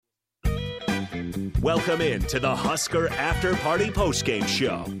Welcome in to the Husker After Party Postgame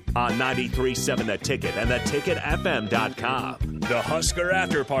Show on 93.7 The Ticket and theticketfm.com. The Husker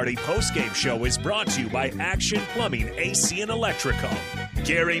After Party Postgame Show is brought to you by Action Plumbing, AC and Electrical,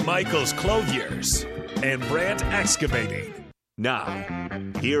 Gary Michaels Clothiers, and Brandt Excavating. Now,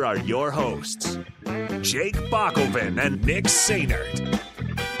 here are your hosts, Jake Bockoven and Nick Sainert.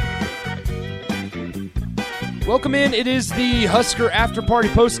 Welcome in. It is the Husker After Party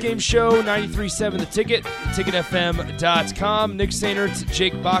Postgame Show, 93.7 The Ticket, theticketfm.com. Nick Sainert,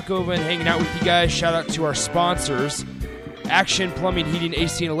 Jake Bockoven hanging out with you guys. Shout out to our sponsors, Action Plumbing, Heating,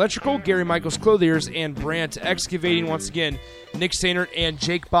 AC, and Electrical, Gary Michaels Clothiers, and Brandt Excavating. Once again, Nick Sainert and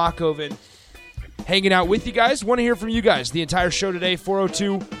Jake Bockoven hanging out with you guys. Want to hear from you guys the entire show today,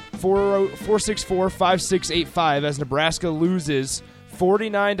 402-464-5685, as Nebraska loses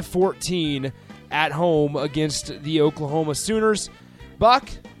 49-14 at home against the Oklahoma Sooners. Buck,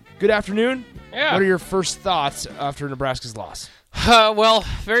 good afternoon. Yeah. What are your first thoughts after Nebraska's loss? Well,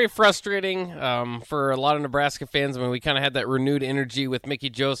 very frustrating for a lot of Nebraska fans. I mean, we kind of had that renewed energy with Mickey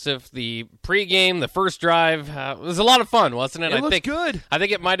Joseph. The pregame, the first drive, it was a lot of fun, wasn't it? It looked good. I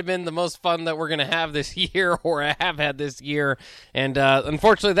think it might have been the most fun that we're going to have this year, or have had this year. And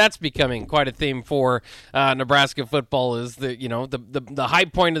unfortunately, that's becoming quite a theme for Nebraska football. Is the high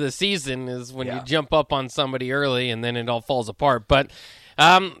point of the season is when you jump up on somebody early, and then it all falls apart. But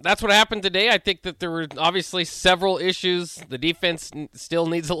that's what happened today. I think that there were obviously several issues. The defense still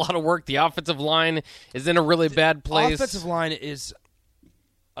needs a lot of work. The offensive line is in a really bad place. Offensive line is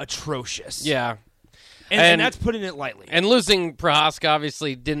atrocious. Yeah. And that's putting it lightly. And losing Prohaska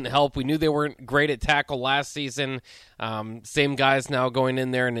obviously didn't help. We knew they weren't great at tackle last season. Same guys now going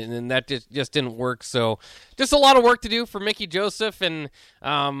in there, and that just didn't work. So just a lot of work to do for Mickey Joseph, and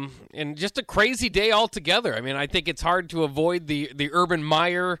just a crazy day altogether. I mean, I think it's hard to avoid the Urban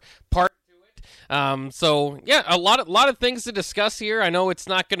Meyer part to it. So yeah, a lot of things to discuss here. I know it's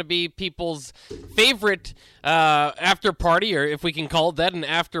not going to be people's favorite after party, or if we can call that an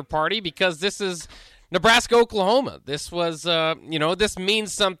after party, because this is Nebraska, Oklahoma. This was, this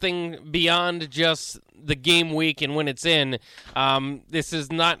means something beyond just the game week and when it's in. This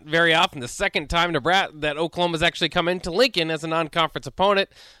is not very often the second time that Oklahoma's actually come into Lincoln as a non-conference opponent.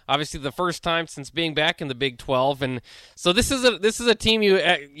 Obviously, the first time since being back in the Big 12, and so this is a team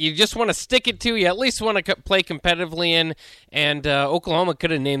you just want to stick it to. You at least want to play competitively in. And Oklahoma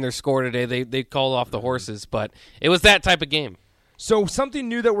could have named their score today. They called off the horses, but it was that type of game. So something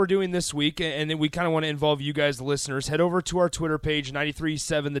new that we're doing this week, and then we kind of want to involve you guys, the listeners. Head over to our Twitter page,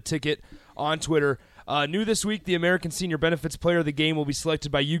 93.7 The Ticket on Twitter. New this week, the American Senior Benefits Player of the Game will be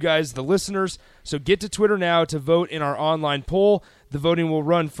selected by you guys, the listeners. So get to Twitter now to vote in our online poll. The voting will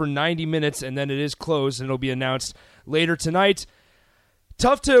run for 90 minutes, and then it is closed, and it'll be announced later tonight.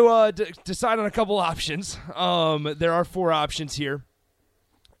 Tough to decide on a couple options. There are 4 options here.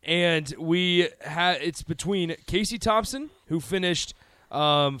 And it's between Casey Thompson, who finished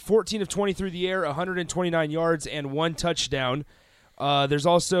 14 of 20 through the air, 129 yards, and 1 touchdown. There's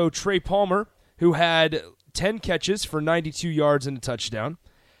also Trey Palmer, who had 10 catches for 92 yards and a touchdown.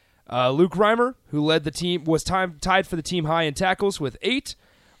 Luke Reimer, who led the team, was tied for the team high in tackles with 8.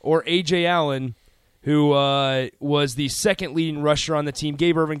 Or A.J. Allen, who was the second leading rusher on the team.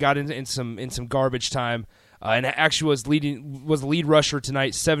 Gabe Ervin got in some garbage time. And actually was the lead rusher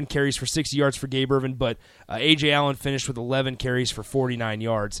tonight, 7 carries for 60 yards for Gabe Ervin, but A.J. Allen finished with 11 carries for 49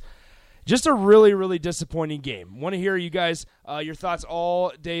 yards. Just a really, really disappointing game. Want to hear you guys, your thoughts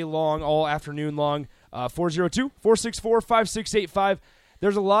all day long, all afternoon long, 402-464-5685.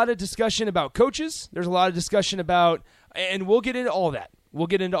 There's a lot of discussion about coaches. There's a lot of discussion about, and we'll get into all that.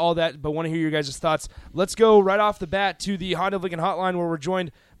 But want to hear your guys' thoughts. Let's go right off the bat to the Honda of Lincoln Hotline, where we're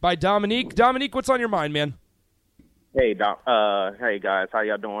joined by Dominique. Dominique, what's on your mind, man? Hey, hey guys, how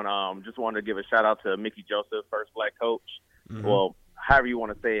y'all doing? Just wanted to give a shout out to Mickey Joseph, first black coach. Mm-hmm. Well, however you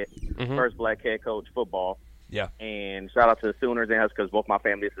want to say it, first black head coach football. Yeah. And shout out to the Sooners and Huskers, because both my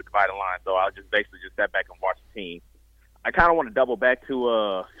families are divided line. So I just basically sat back and watched the team. I kind of want to double back to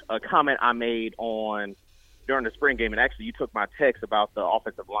a comment I made during the spring game, and actually you took my text about the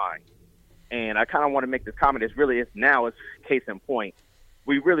offensive line. And I kind of want to make this comment. It's case in point.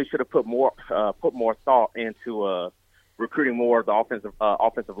 We really should have put more thought into recruiting more of the offensive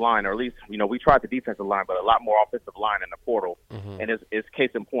line, or at least, we tried the defensive line, but a lot more offensive line in the portal. Mm-hmm. And it's case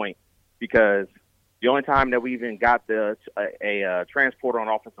in point, because the only time that we even got a transporter on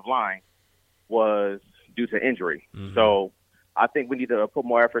offensive line was due to injury. Mm-hmm. So I think we need to put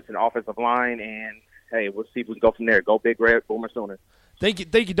more efforts in the offensive line, and hey, we'll see if we can go from there. Go Big Red, Boomer Sooners. Thank you,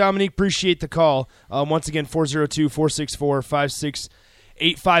 Dominique. Appreciate the call. Once again, 402-464-5685.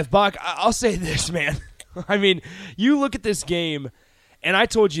 8-5 Bock. I'll say this, man. I mean, you look at this game, and I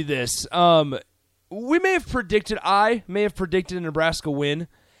told you this. I may have predicted a Nebraska win.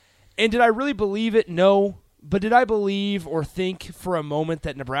 And did I really believe it? No. But did I believe or think for a moment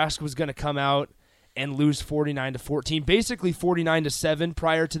that Nebraska was going to come out and lose 49-14, basically 49-7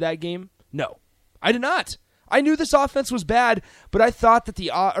 prior to that game? No, I did not. I knew this offense was bad, but I thought that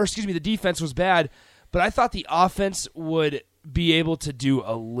the defense was bad, but I thought the offense would be able to do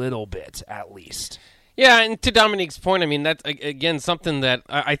a little bit at least. Yeah, and to Dominique's point, I mean, that's again something that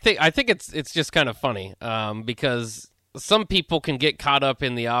I think it's just kind of funny because some people can get caught up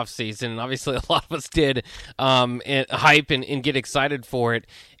in the offseason, and obviously a lot of us did, and hype and get excited for it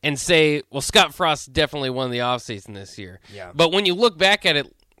and say, well, Scott Frost definitely won the offseason this year. Yeah. But when you look back at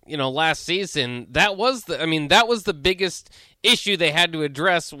it, last season, that was the biggest issue they had to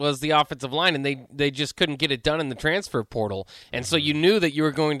address was the offensive line, and they just couldn't get it done in the transfer portal. And so you knew that you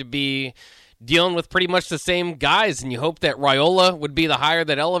were going to be dealing with pretty much the same guys, and you hope that Raiola would be the hire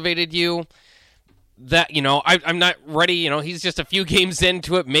that elevated you. That, I'm not ready. He's just a few games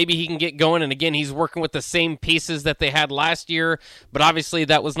into it. Maybe he can get going. And again, he's working with the same pieces that they had last year. But obviously,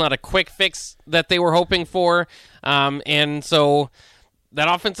 that was not a quick fix that they were hoping for. And so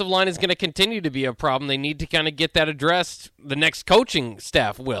that offensive line is going to continue to be a problem. They need to kind of get that addressed. The next coaching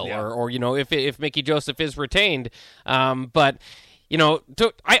staff will, yeah. or if Mickey Joseph is retained. But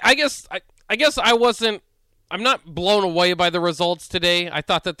I guess I wasn't. I'm not blown away by the results today. I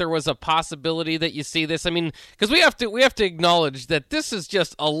thought that there was a possibility that you see this. I mean, because we have to acknowledge that this is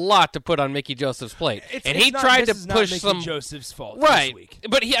just a lot to put on Mickey Joseph's plate, he tried to push some. Mickey Joseph's fault, right? This week.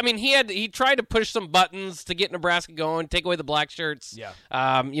 But he tried to push some buttons to get Nebraska going, take away the black shirts,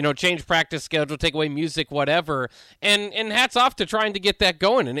 change practice schedule, take away music, whatever. And hats off to trying to get that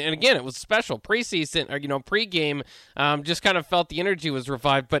going. And again, it was special preseason or pregame. Just kind of felt the energy was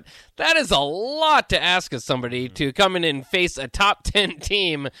revived, but that is a lot to ask of somebody to come in and face a top 10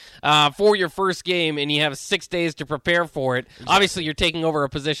 team for your first game, and you have 6 days to prepare for it. Exactly. Obviously, you're taking over a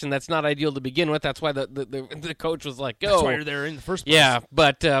position that's not ideal to begin with. That's why the coach was like, "Go." That's why you're there in the first place. Yeah,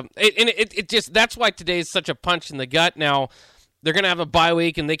 but it just that's why today is such a punch in the gut. Now, they're going to have a bye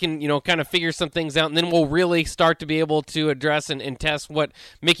week, and they can, kind of figure some things out, and then we'll really start to be able to address and test what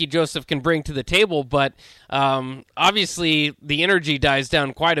Mickey Joseph can bring to the table. But obviously, the energy dies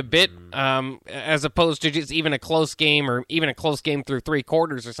down quite a bit as opposed to just even a close game or even a close game through 3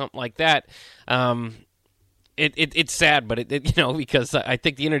 quarters or something like that. It's sad, but because I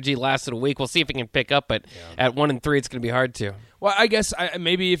think the energy lasted a week. We'll see if it can pick up, but at 1-3, it's going to be hard to. Well, I guess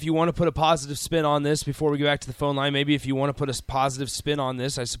maybe if you want to put a positive spin on this before we go back to the phone line, maybe if you want to put a positive spin on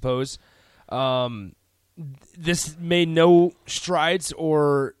this, I suppose, this made no strides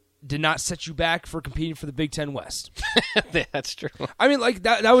or did not set you back for competing for the Big Ten West. That's true. I mean, like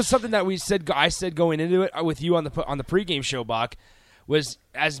that was something that I said going into it with you on the pregame show, Bock, was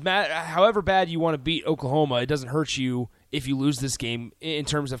however bad you want to beat Oklahoma, it doesn't hurt you if you lose this game in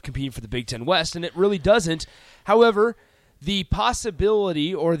terms of competing for the Big Ten West, and it really doesn't. However, the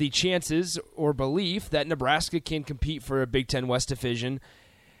possibility or the chances or belief that Nebraska can compete for a Big Ten West division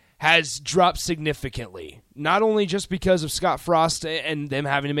has dropped significantly, not only just because of Scott Frost and them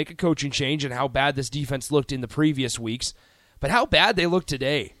having to make a coaching change and how bad this defense looked in the previous weeks, but how bad they look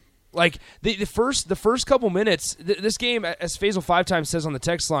today. Like the first couple minutes, this game, as Faisal 5 times says on the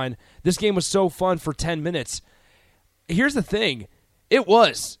text line, this game was so fun for 10 minutes. Here's the thing. It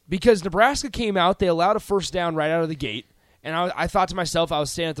was, because Nebraska came out, they allowed a first down right out of the gate, and I thought to myself, I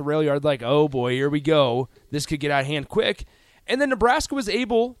was standing at the rail yard like, oh boy, here we go. This could get out of hand quick. And then Nebraska was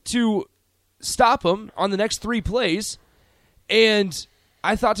able to stop them on the next 3 plays, and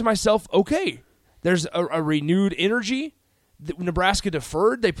I thought to myself, okay, there's a renewed energy. Nebraska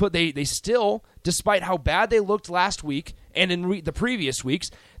deferred. They still, despite how bad they looked last week and in the previous weeks,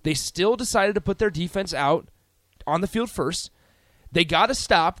 they still decided to put their defense out on the field first. They got a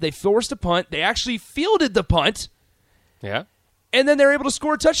stop. They forced a punt. They actually fielded the punt. Yeah. And then they're able to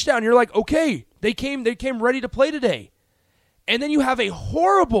score a touchdown. You're like, okay, they came ready to play today. And then you have a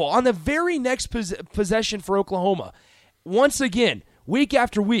horrible, on the very next possession for Oklahoma, once again, week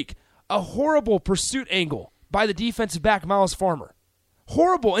after week, a horrible pursuit angle by the defensive back, Miles Farmer.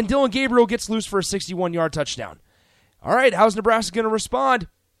 Horrible. And Dylan Gabriel gets loose for a 61-yard touchdown. All right, how's Nebraska going to respond?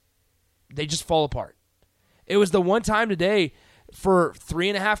 They just fall apart. It was the one time today for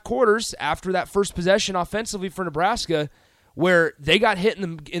 3.5 quarters after that first possession offensively for Nebraska where they got hit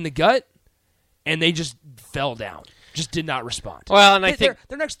in the gut and they just fell down. just did not respond. Well, and I think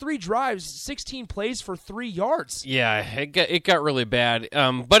their next 3 drives, 16 plays for 3 yards. Yeah, it got really bad.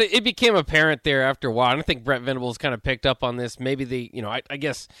 But it became apparent there after a while. And I think Brent Venables kind of picked up on this. Maybe they, I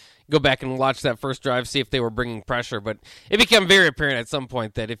guess go back and watch that first drive, see if they were bringing pressure. But it became very apparent at some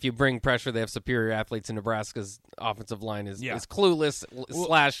point that if you bring pressure, they have superior athletes. And Nebraska's offensive line is clueless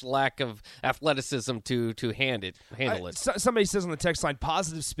 / lack of athleticism to handle it. Somebody says on the text line,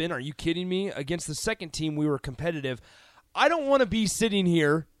 positive spin. Are you kidding me? Against the second team, we were competitive. I don't want to be sitting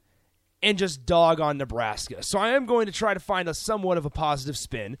here and just dog on Nebraska. So I am going to try to find a somewhat of a positive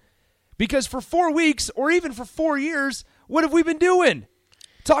spin, because for 4 weeks or even for 4 years, what have we been doing?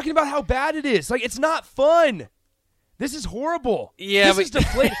 Talking about how bad it is. Like, it's not fun. This is horrible. Yeah, this is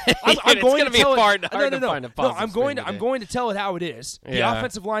deflating. I'm going to be hard to find a positive I'm going spin to tell it how it is. The Yeah.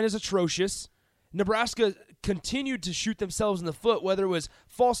 offensive line is atrocious. Nebraska continued to shoot themselves in the foot, whether it was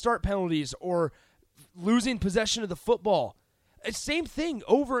false start penalties or losing possession of the football. It's same thing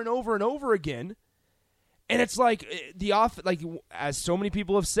over and over and over again. And it's like as so many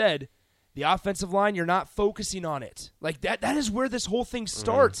people have said, the offensive line, you're not focusing on it. Like that is where this whole thing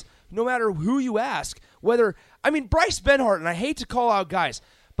starts. No matter who you ask, Bryce Benhart, and I hate to call out guys,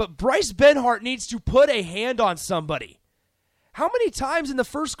 but Bryce Benhart needs to put a hand on somebody. How many times in the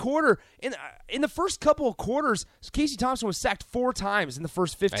first quarter, in the first couple of quarters, Casey Thompson was sacked 4 times in the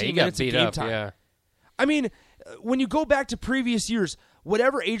first 15 minutes of game time? Yeah. I mean, when you go back to previous years,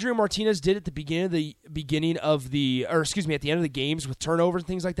 whatever Adrian Martinez did at the at the end of the games with turnovers and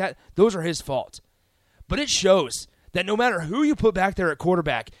things like that, those are his fault. But it shows that no matter who you put back there at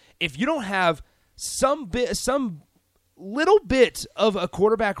quarterback, if you don't have some little bit of a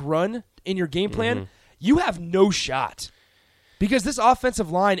quarterback run in your game plan, you have no shot. Because this offensive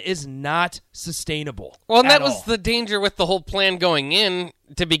line is not sustainable. Well, and that was the danger with the whole plan going in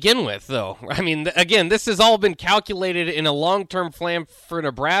to begin with, though. I mean, again, this has all been calculated in a long-term plan for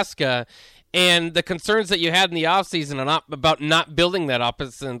Nebraska, and the concerns that you had in the offseason about not building that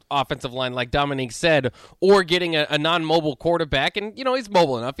offensive line, like Dominique said, or getting a non-mobile quarterback. And, he's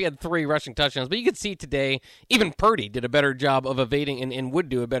mobile enough. He had 3 rushing touchdowns. But you could see today, even Purdy did a better job of evading and would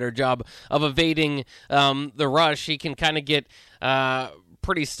do a better job of evading the rush. He can kind of get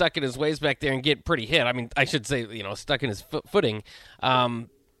pretty stuck in his ways back there and get pretty hit. I mean, I should say, stuck in his footing.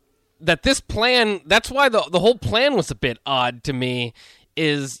 That this plan, that's why the whole plan was a bit odd to me,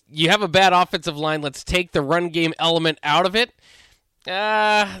 is you have a bad offensive line, let's take the run game element out of it.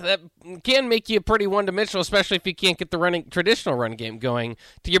 That can make you pretty one-dimensional, especially if you can't get the traditional run game going.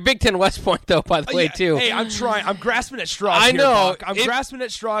 To your Big Ten West point, though, by the way, too. Hey, I'm trying. I'm grasping at straws. I know. I'm grasping at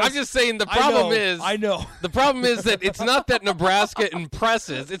straws. I'm just saying the problem I know. The problem is that it's not that Nebraska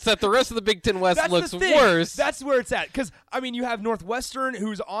impresses. It's that the rest of the Big Ten West looks worse. That's where it's at. Because, you have Northwestern,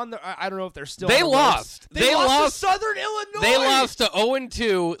 who's on the – I don't know if they're still They on the lost. ropes. They lost to Southern Illinois. They lost to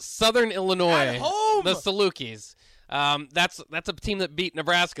 0-2 Southern Illinois. At home. The Salukis. That's a team that beat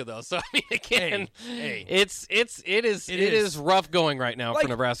Nebraska, though. So again, it is rough going right now for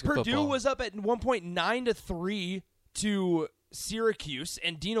Nebraska Purdue football. Was up at 9-3 to Syracuse,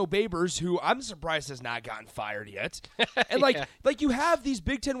 and Dino Babers, who I'm surprised has not gotten fired yet. And you have these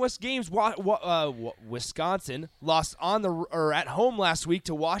Big Ten West games. Wisconsin lost at home last week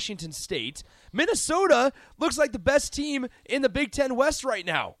to Washington State. Minnesota looks like the best team in the Big Ten West right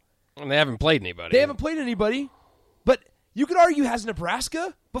now. And they haven't played anybody. But you could argue, has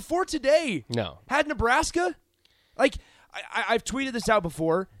Nebraska before today? No. Had Nebraska? I've tweeted this out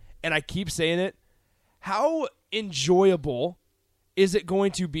before, and I keep saying it. How enjoyable is it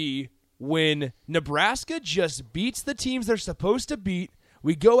going to be when Nebraska just beats the teams they're supposed to beat?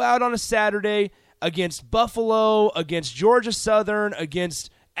 We go out on a Saturday against Buffalo, against Georgia Southern,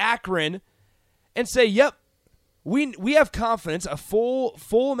 against Akron, and say, yep, we have confidence, a full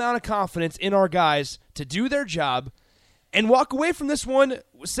amount of confidence in our guys to do their job, and walk away from this one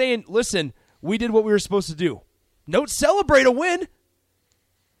saying, listen, we did what we were supposed to do. Don't celebrate a win,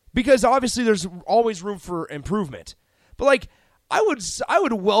 because obviously there's always room for improvement. But I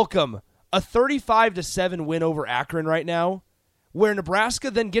would welcome a 35-7 win over Akron right now, where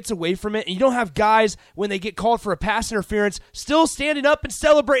Nebraska then gets away from it, and you don't have guys, when they get called for a pass interference, still standing up and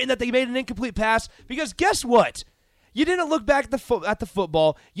celebrating that they made an incomplete pass, because guess what? You didn't look back at the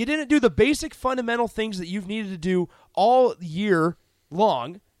football. You didn't do the basic fundamental things that you've needed to do all year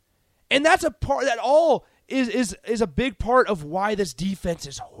long. And that's a part that all is a big part of why this defense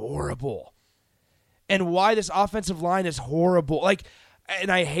is horrible. And why this offensive line is horrible.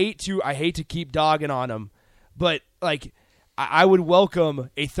 And I hate to keep dogging on them, but I would welcome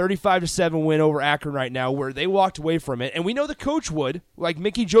a 35-7 win over Akron right now where they walked away from it. And we know the coach would, like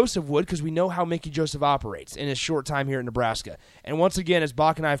Mickey Joseph would, because we know how Mickey Joseph operates in his short time here in Nebraska. And once again, as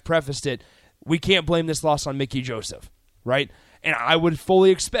Bock and I have prefaced it, we can't blame this loss on Mickey Joseph, right? And I would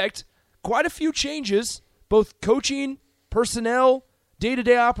fully expect quite a few changes, both coaching, personnel,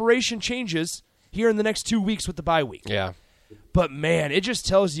 day-to-day operation changes here in the next 2 weeks with the bye week. Yeah. But, man, it just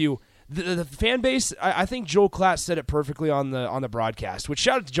tells you the fan base. I think Joel Klatt said it perfectly on the broadcast, which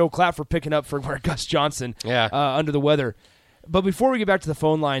shout out to Joel Klatt for picking up for Gus Johnson under the weather. But before we get back to the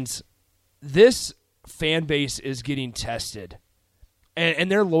phone lines, this fan base is getting tested, and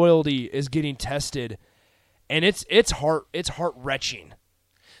their loyalty is getting tested, and it's heart-wrenching.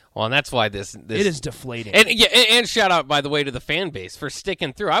 Well, and that's why this it is deflating. And shout out, by the way, to the fan base for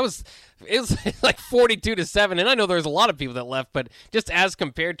sticking through. It was like 42-7, and I know there's a lot of people that left, but just as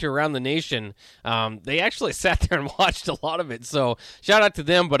compared to around the nation, they actually sat there and watched a lot of it. So shout out to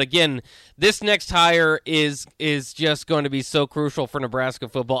them. But again, this next hire is just going to be so crucial for Nebraska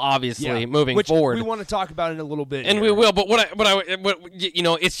football, obviously, moving forward. We want to talk about it in a little bit, and here. we will. But what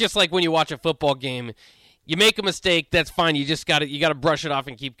it's just like when you watch a football game. You make a mistake, that's fine. You just got to brush it off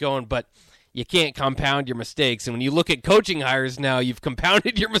and keep going, but you can't compound your mistakes. And when you look at coaching hires now, you've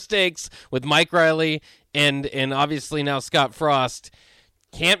compounded your mistakes with Mike Riley and obviously now Scott Frost.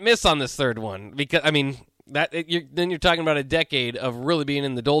 Can't miss on this third one because then you're talking about a decade of really being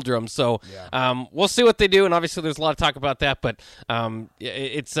in the doldrums. So we'll see what they do, and obviously there's a lot of talk about that. But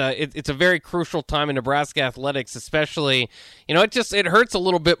it's a very crucial time in Nebraska athletics, especially. It hurts a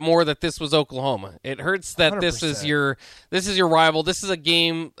little bit more that this was Oklahoma. It hurts that 100%. this is your rival. This is a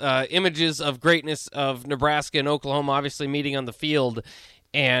game. Images of greatness of Nebraska and Oklahoma obviously meeting on the field.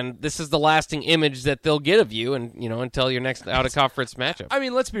 And this is the lasting image that they'll get of you, and until your next out-of-conference matchup. I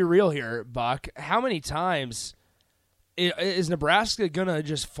mean, let's be real here, Buck. How many times is Nebraska going to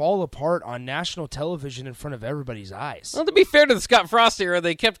just fall apart on national television in front of everybody's eyes? Well, to be fair to the Scott Frost era,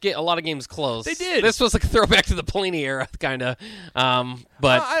 they kept a lot of games close. They did. This was like a throwback to the Pelini era, kind of.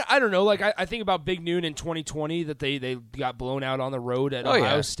 But I don't know. Like I think about Big Noon in 2020 that they got blown out on the road at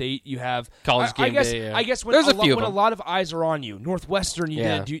Ohio State. You have college game day. I guess when there's a lot of eyes are on you. Northwestern, you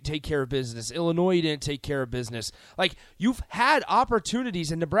didn't take care of business. Illinois, you didn't take care of business. Like you've had opportunities,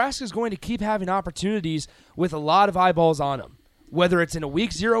 and Nebraska's going to keep having opportunities with a lot of eyeballs on them. Whether it's in a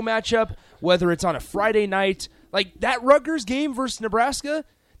Week 0 matchup, whether it's on a Friday night, like that Rutgers game versus Nebraska.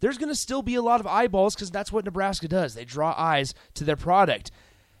 There's going to still be a lot of eyeballs because that's what Nebraska does. They draw eyes to their product.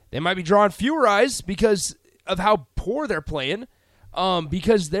 They might be drawing fewer eyes because of how poor they're playing,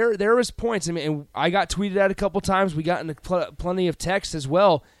 because there is points. I mean, and I got tweeted at a couple times. We got into plenty of texts as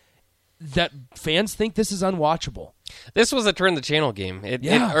well that fans think this is unwatchable. This was a turn-the-channel game. It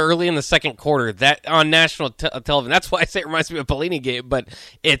early in the second quarter, that on national television. That's why I say it reminds me of a Pelini game. But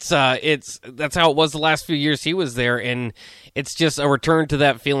it's that's how it was the last few years he was there, and it's just a return to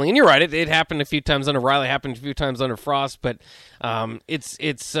that feeling. And you're right, it happened a few times under Riley, happened a few times under Frost. But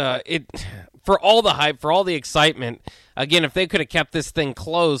it's for all the hype, for all the excitement. Again, if they could have kept this thing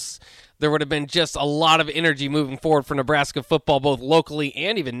close, there would have been just a lot of energy moving forward for Nebraska football, both locally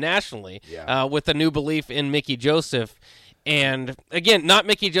and even nationally, with a new belief in Mickey Joseph. And, again, not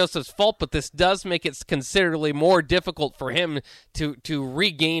Mickey Joseph's fault, but this does make it considerably more difficult for him to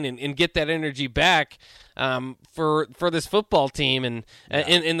regain and get that energy back for this football team and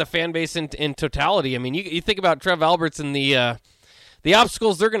in the fan base in totality. I mean, you think about Trev Alberts and the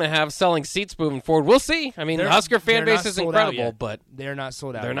obstacles they're going to have selling seats moving forward. We'll see. I mean, the Husker fan base is incredible, but they're not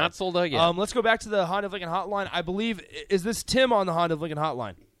sold out. They're not sold out yet. Let's go back to the Honda of Lincoln hotline. I believe, is this Tim on the Honda of Lincoln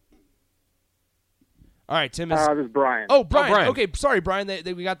hotline? All right, Tim is. This is Brian. Oh, Brian. Okay, sorry, Brian.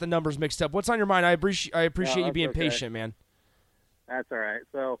 We got the numbers mixed up. What's on your mind? I appreciate you being patient, man. That's all right.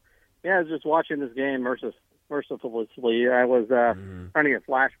 So, I was just watching this game mercifully. I was trying to get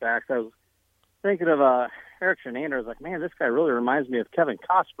flashbacks. I was thinking of Eric Shenander. I was like, man, this guy really reminds me of Kevin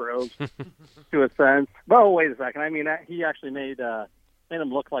Cosgrove to a sense. Well, wait a second. I mean, he actually made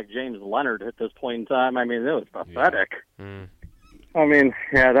him look like James Leonard at this point in time. I mean, it was pathetic. Yeah. I mean,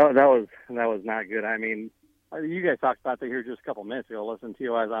 that was not good. I mean, you guys talked about that here just a couple minutes ago. Listen to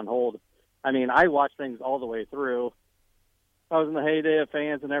you as on hold. I mean, I watched things all the way through. I was in the heyday of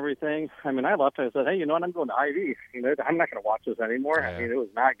fans and everything. I mean, I left and I said, hey, you know what? I'm going to Ivy. I'm not going to watch this anymore. I mean, it was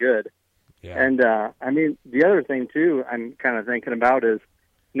not good. Yeah. And, I mean, the other thing, too, I'm kind of thinking about is,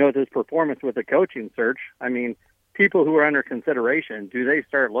 this performance with the coaching search. I mean, people who are under consideration, do they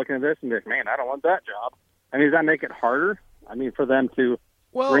start looking at this and be like, man, I don't want that job? I mean, does that make it harder? I mean, for them to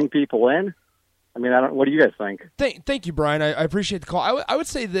bring people in? I mean, what do you guys think? Thank you, Brian. I appreciate the call. I would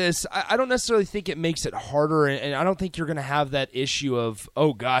say this. I don't necessarily think it makes it harder, and I don't think you're going to have that issue of,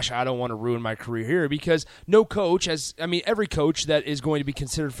 oh, gosh, I don't want to ruin my career here, because no coach, every coach that is going to be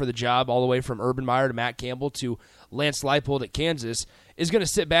considered for the job, all the way from Urban Meyer to Matt Campbell to Lance Leipold at Kansas, is going to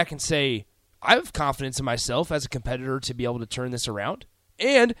sit back and say, I have confidence in myself as a competitor to be able to turn this around.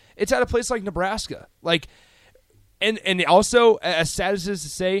 And it's at a place like Nebraska. And also, as sad as it is to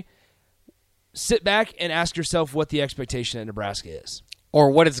say, sit back and ask yourself what the expectation at Nebraska is. Or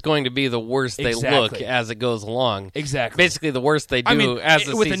what it's going to be the worse they look as it goes along. Exactly. Basically, the worse they do as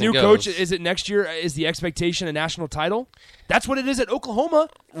the season goes. With a new coach, is it next year, is the expectation a national title? That's what it is at Oklahoma.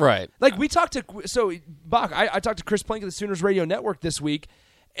 Right. We talked to, Bock, I talked to Chris Plank of the Sooners Radio Network this week,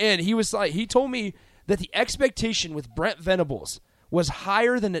 and he told me that the expectation with Brent Venables was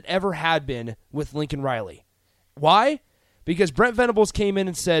higher than it ever had been with Lincoln Riley. Why? Because Brent Venables came in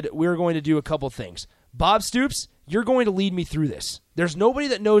and said, we're going to do a couple things. Bob Stoops, you're going to lead me through this. There's nobody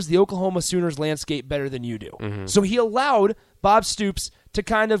that knows the Oklahoma Sooners landscape better than you do. Mm-hmm. So he allowed Bob Stoops to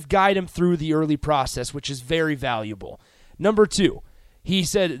kind of guide him through the early process, which is very valuable. Number 2, he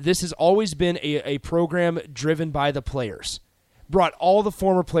said this has always been a program driven by the players. Brought all the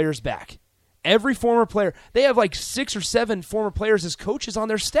former players back. Every former player, they have 6 or 7 former players as coaches on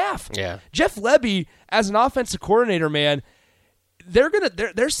their staff. Yeah. Jeff Lebby, as an offensive coordinator, man,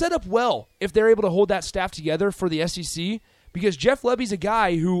 they're set up well if they're able to hold that staff together for the SEC, because Jeff Lebby's a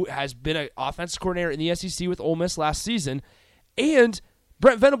guy who has been an offensive coordinator in the SEC with Ole Miss last season, and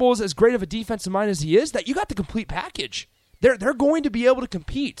Brent Venables, as great of a defensive mind as he is, that you got the complete package. They're going to be able to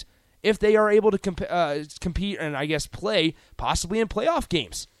compete if they are able to compete and I guess play possibly in playoff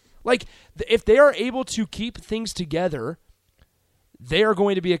games. If they are able to keep things together, they are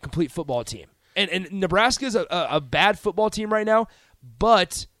going to be a complete football team. And Nebraska is a bad football team right now,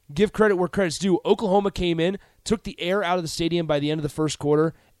 but give credit where credit's due. Oklahoma came in, took the air out of the stadium by the end of the first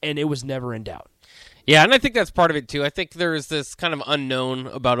quarter, and it was never in doubt. Yeah, and I think that's part of it, too. I think there's this kind of unknown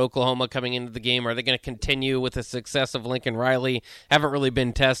about Oklahoma coming into the game. Are they going to continue with the success of Lincoln Riley? Haven't really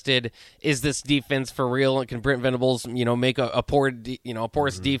been tested. Is this defense for real? Can Brent Venables, make a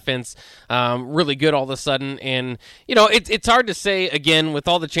porous defense really good all of a sudden? And, it's hard to say, again, with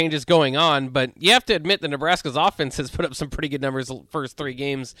all the changes going on, but you have to admit that Nebraska's offense has put up some pretty good numbers the first 3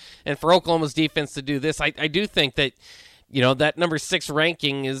 games. And for Oklahoma's defense to do this, I do think that that number 6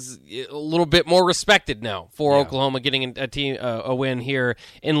 ranking is a little bit more respected now for Oklahoma getting a win here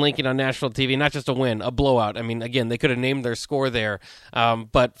in Lincoln on national TV. Not just a win, a blowout. I mean, again, they could have named their score there.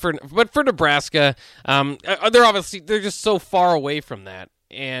 But for Nebraska, they're just so far away from that.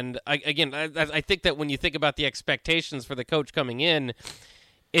 And I think that when you think about the expectations for the coach coming in,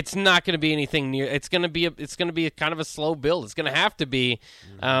 it's not going to be anything near. It's going to be a kind of a slow build. It's going to have to be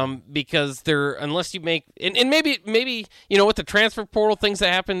because unless you make and maybe with the transfer portal things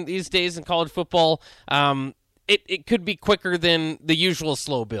that happen these days in college football, it could be quicker than the usual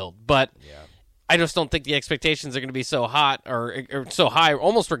slow build. But I just don't think the expectations are going to be so hot or so high,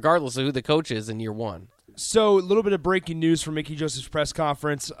 almost regardless of who the coach is in year one. So a little bit of breaking news from Mickey Joseph's press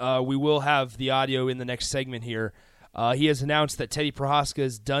conference. We will have the audio in the next segment here. He has announced that Teddy Prohaska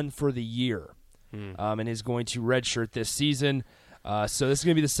is done for the year and is going to redshirt this season. So this is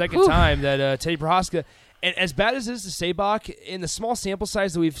going to be the second time that Teddy Prohaska, and as bad as it is to say, Bock, in the small sample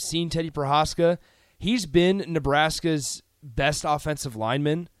size that we've seen Teddy Prohaska, he's been Nebraska's best offensive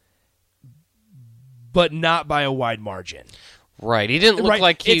lineman, but not by a wide margin. Right. He didn't look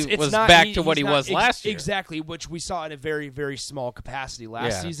like he was back to what he was last year. Exactly, which we saw in a very, very small capacity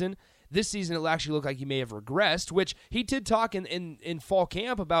last season. This season, it actually looked like he may have regressed, which he did talk in fall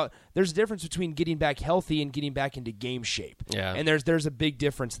camp about. There's a difference between getting back healthy and getting back into game shape. Yeah. And there's a big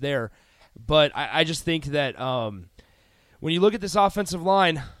difference there. But I just think that when you look at this offensive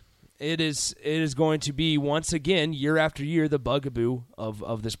line, it is going to be, once again, year after year, the bugaboo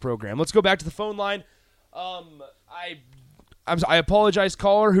of this program. Let's go back to the phone line. I apologize,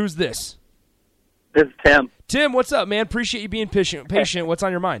 caller. Who's this? This is Tim. Tim, what's up, man? Appreciate you being patient. What's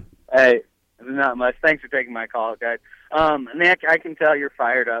on your mind? Hey, not much. Thanks for taking my call, guys. Nick, I can tell you're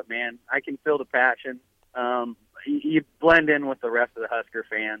fired up, man. I can feel the passion. You blend in with the rest of the Husker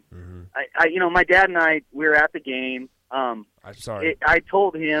fans. Mm-hmm. My dad and I, we were at the game. I'm sorry. I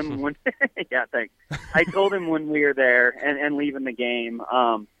told him when, yeah, thanks. I told him when we were there and leaving the game,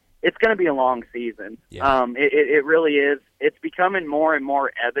 it's going to be a long season. Yeah. It really is. It's becoming more and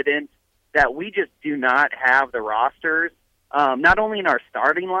more evident that we just do not have the rosters, not only in our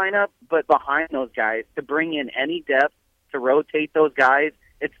starting lineup, but behind those guys to bring in any depth to rotate those guys.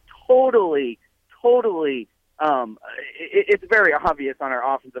 It's totally it's very obvious on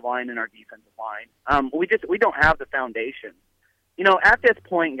our offensive line and our defensive line. We don't have the foundation. At this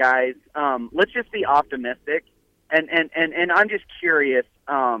point, guys, let's just be optimistic. And I'm just curious,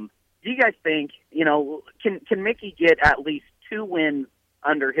 do you guys think, can Mickey get at least 2 wins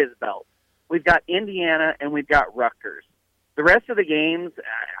under his belt? We've got Indiana and we've got Rutgers. The rest of the games,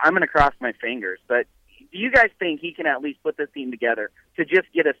 I'm going to cross my fingers. But do you guys think he can at least put this team together to just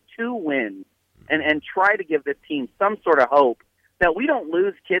get us 2 wins and try to give this team some sort of hope that we don't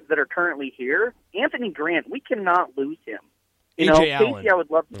lose kids that are currently here? Anthony Grant, we cannot lose him. A.J. Allen. Casey, I would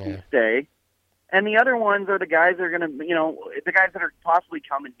love to stay. And the other ones are the guys that are going to, the guys that are possibly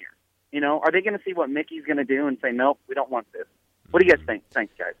coming here. Are they going to see what Mickey's going to do and say, nope, we don't want this? What do you guys think?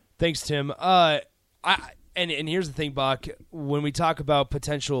 Thanks, guys. Thanks, Tim. And here's the thing, Bock. When we talk about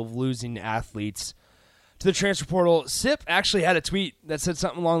potential of losing athletes to the transfer portal, Sip actually had a tweet that said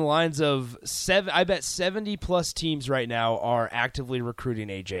something along the lines of, I bet 70-plus teams right now are actively recruiting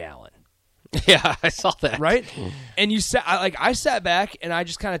A.J. Allen. Yeah, I saw that. Right? And I sat back and I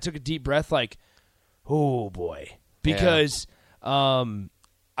just kind of took a deep breath like, oh, boy. Because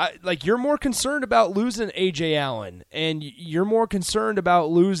you're more concerned about losing A.J. Allen, and you're more concerned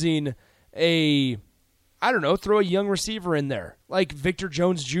about losing throw a young receiver in there, like Victor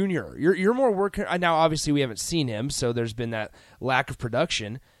Jones Jr. You're more working. Now, obviously, we haven't seen him, so there's been that lack of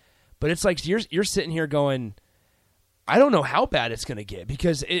production. But it's like you're sitting here going, I don't know how bad it's going to get,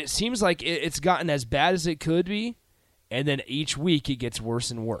 because it seems like it's gotten as bad as it could be, and then each week it gets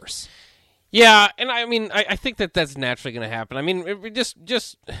worse and worse. Yeah, and I think that's naturally going to happen.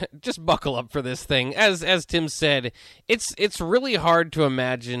 Just buckle up for this thing. As Tim said, it's really hard to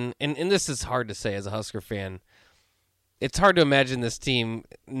imagine, and this is hard to say as a Husker fan. It's hard to imagine this team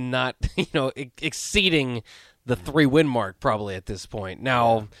not, exceeding the 3-win mark probably at this point.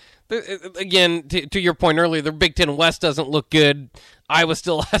 Now, again, to your point earlier, the Big Ten West doesn't look good. Iowa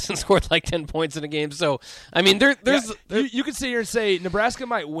still hasn't scored like 10 points in a game. So, there's... You could sit here and say Nebraska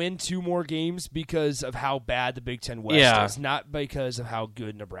might win 2 more games because of how bad the Big Ten West is, not because of how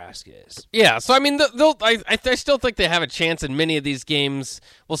good Nebraska is. Yeah, so, I still think they have a chance in many of these games.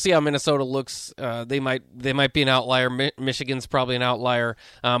 We'll see how Minnesota looks. They might be an outlier. Michigan's probably an outlier.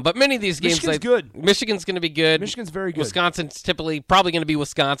 But many of these games... Michigan's good. Michigan's going to be good. Michigan's very good. Wisconsin's probably going to be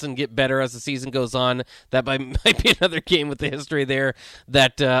Wisconsin, get better as the season goes on. That might be another game with the history there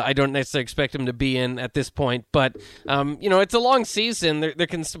that I don't necessarily expect them to be in at this point. But, it's a long season.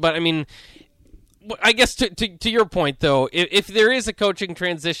 I guess to your point, though, if there is a coaching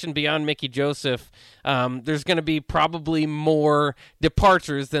transition beyond Mickey Joseph, there's going to be probably more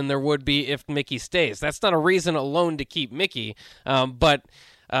departures than there would be if Mickey stays. That's not a reason alone to keep Mickey, but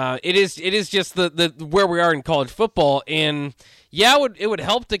it is just the where we are in college football. And yeah, it would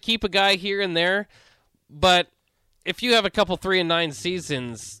help to keep a guy here and there, but if you have a couple 3-9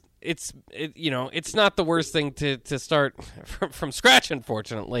 seasons, it's not the worst thing to start from scratch,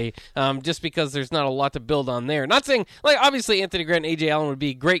 unfortunately, just because there's not a lot to build on there. Not saying, obviously Anthony Grant and A.J. Allen would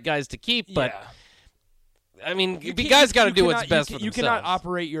be great guys to keep, but you guys got to do what's best for themselves. You cannot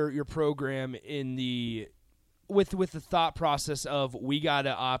operate your program with the thought process of we got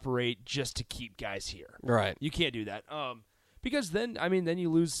to operate just to keep guys here. Right. You can't do that. Because then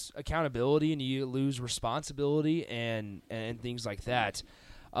you lose accountability and you lose responsibility and things like that.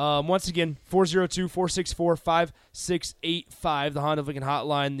 Once again, 402-464-5685, the Honda Lincoln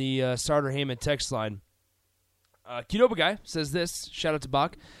hotline, the Starter Heyman text line. Qdoba Guy says this, shout out to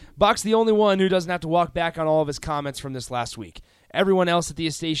Bock. Bock's the only one who doesn't have to walk back on all of his comments from this last week. Everyone else at the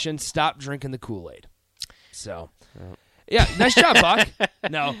station stopped drinking the Kool-Aid. So... Yeah, nice job, Bock.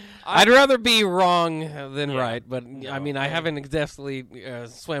 No, I'd rather be wrong than right, but I haven't definitely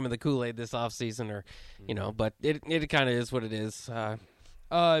swam in the Kool-Aid this offseason, or but it kind of is what it is.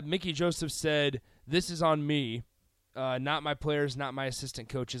 Mickey Joseph said, "This is on me, not my players, not my assistant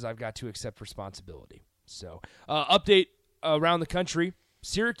coaches. I've got to accept responsibility." So, update around the country: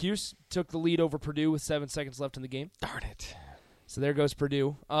 Syracuse took the lead over Purdue with 7 seconds left in the game. Darn it. So there goes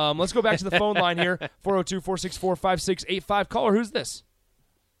Purdue. Let's go back to the phone line here, 402-464-5685. Caller, who's this?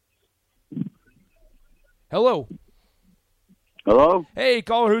 Hello. Hello? Hey,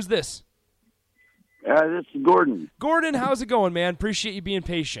 caller, who's this? This is Gordon. Gordon, how's it going, man? Appreciate you being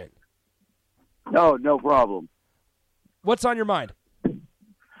patient. No problem. What's on your mind?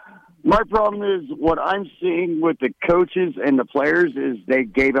 My problem is what I'm seeing with the coaches and the players is they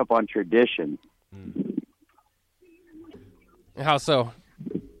gave up on tradition. How so?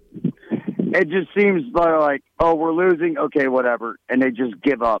 It just seems like, oh, we're losing, okay, whatever, and they just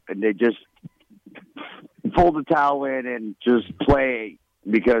give up and they just fold the towel in and just play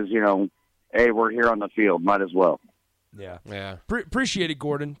because hey, we're here on the field. Might as well. Yeah. Yeah. Appreciate it,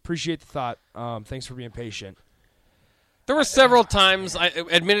 Gordon. Appreciate the thought. Thanks for being patient. There were several times,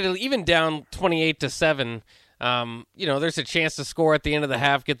 admittedly, even down 28-7. There's a chance to score at the end of the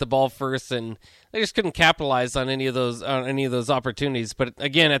half, get the ball first, and they just couldn't capitalize on any of those opportunities. But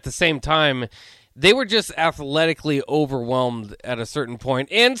again, at the same time, they were just athletically overwhelmed at a certain point,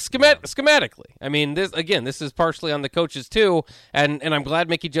 and schematically. I mean, this is partially on the coaches too, and I'm glad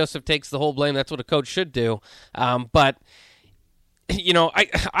Mickey Joseph takes the whole blame. That's what a coach should do. But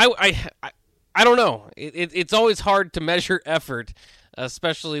I don't know. It's always hard to measure effort,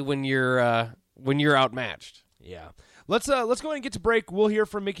 especially when you're outmatched. Yeah. Let's go ahead and get to break. We'll hear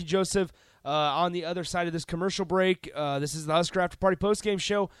from Mickey Joseph on the other side of this commercial break. This is the Husker After Party postgame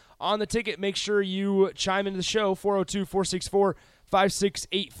show on the Ticket. Make sure you chime into the show,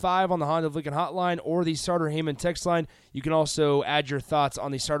 402-464-5685 on the Honda of Lincoln hotline or the Starter Heyman text line. You can also add your thoughts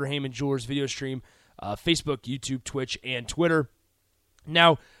on the Starter Heyman Jewelers video stream, Facebook, YouTube, Twitch, and Twitter.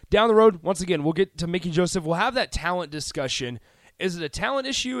 Now, down the road, once again, we'll get to Mickey Joseph. We'll have that talent discussion. Is it a talent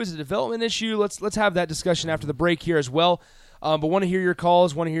issue? Is it a development issue? Let's have that discussion after the break here as well. But want to hear your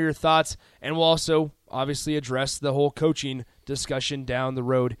calls, want to hear your thoughts, and we'll also obviously address the whole coaching discussion down the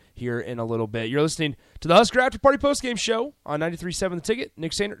road here in a little bit. You're listening to the Husker After Party postgame show on 93.7 The Ticket.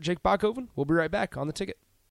 Nick Sainer, Jake Bachhoven. We'll be right back on The Ticket.